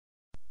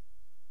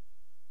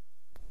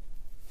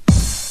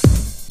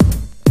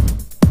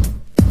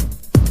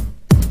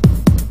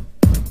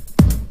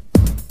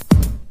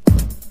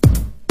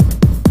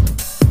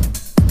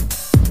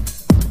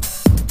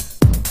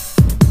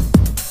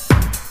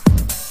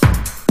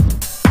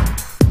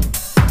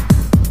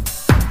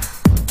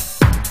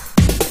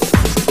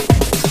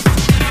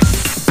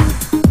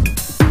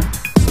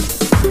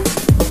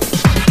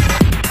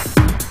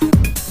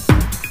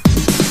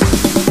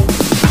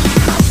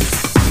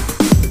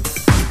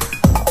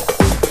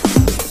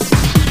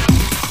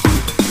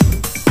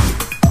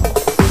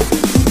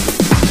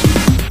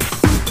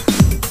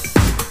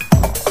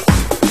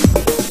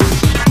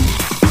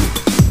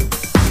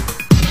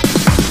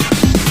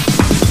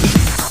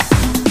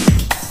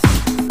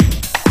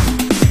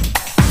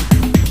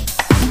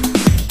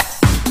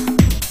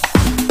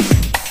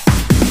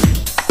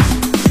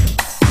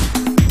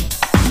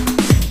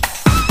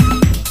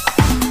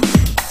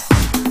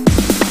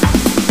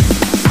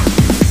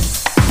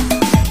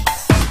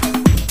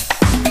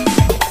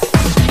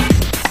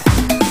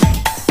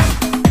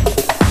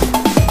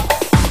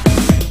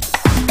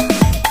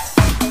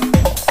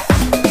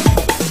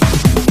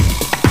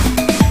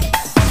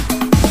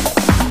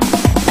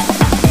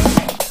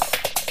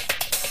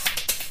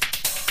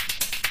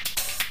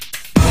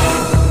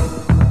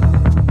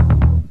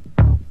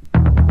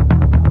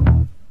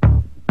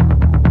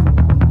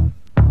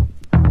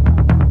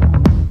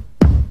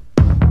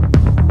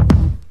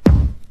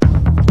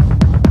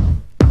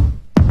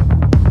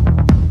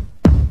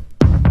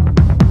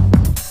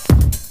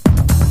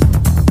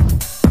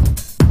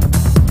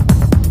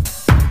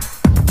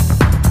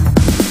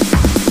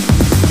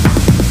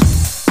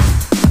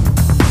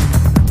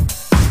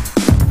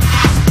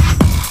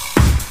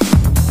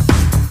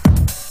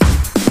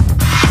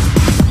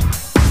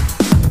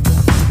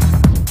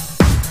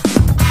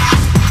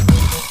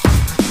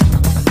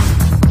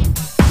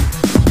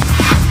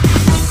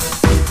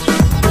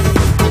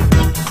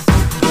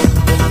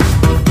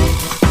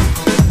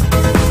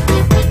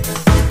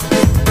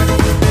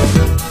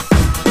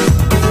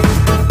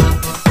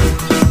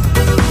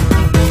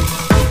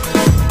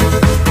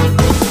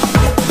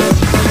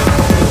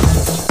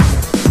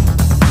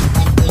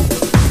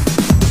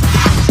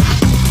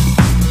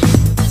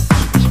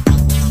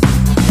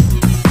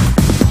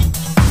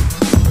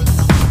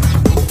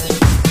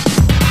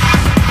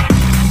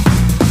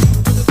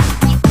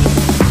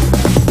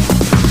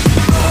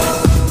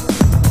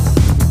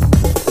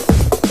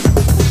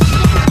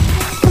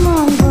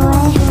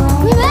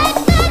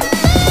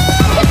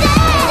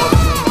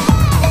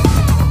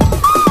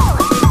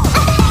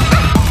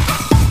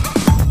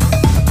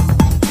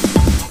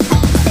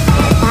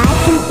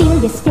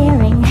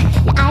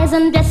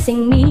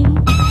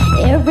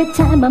Every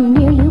time I'm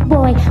near you,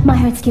 boy, my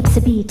heart skips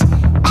a beat.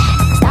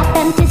 Stop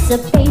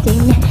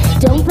anticipating,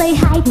 don't play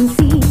hide and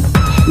seek.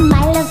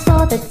 My love's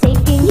for the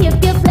taking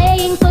if you're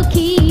playing for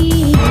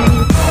keeps.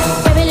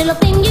 Every little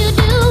thing you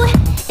do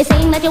is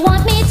saying that you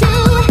want me to,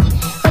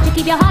 but you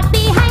keep your heart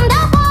behind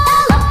a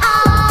wall of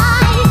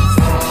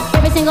ice.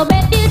 Every single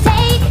breath you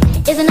take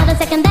is another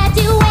second that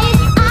you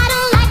waste. I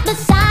don't like the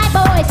side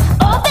boys.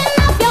 Open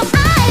up your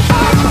eyes,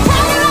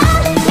 turn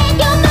around, make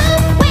your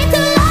move. Way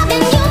too long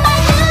and you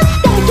might lose.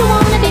 Don't you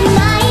wanna be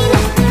mine?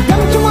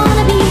 Don't you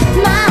wanna be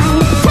mine?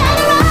 Turn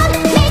around,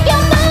 make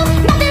your move.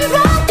 Nothing's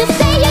wrong, just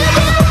say you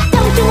do.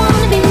 Don't you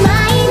wanna be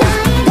mine?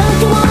 Don't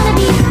you wanna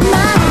be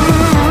mine?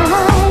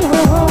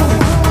 Oh,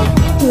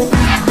 do it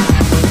now.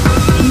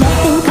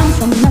 Nothing comes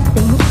from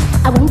nothing.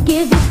 I won't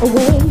give it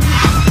away.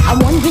 I'm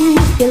wondering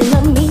if you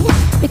love me,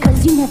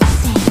 because you never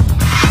say.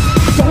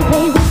 Don't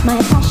play with my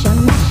passion.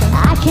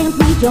 I can't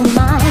read your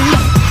mind.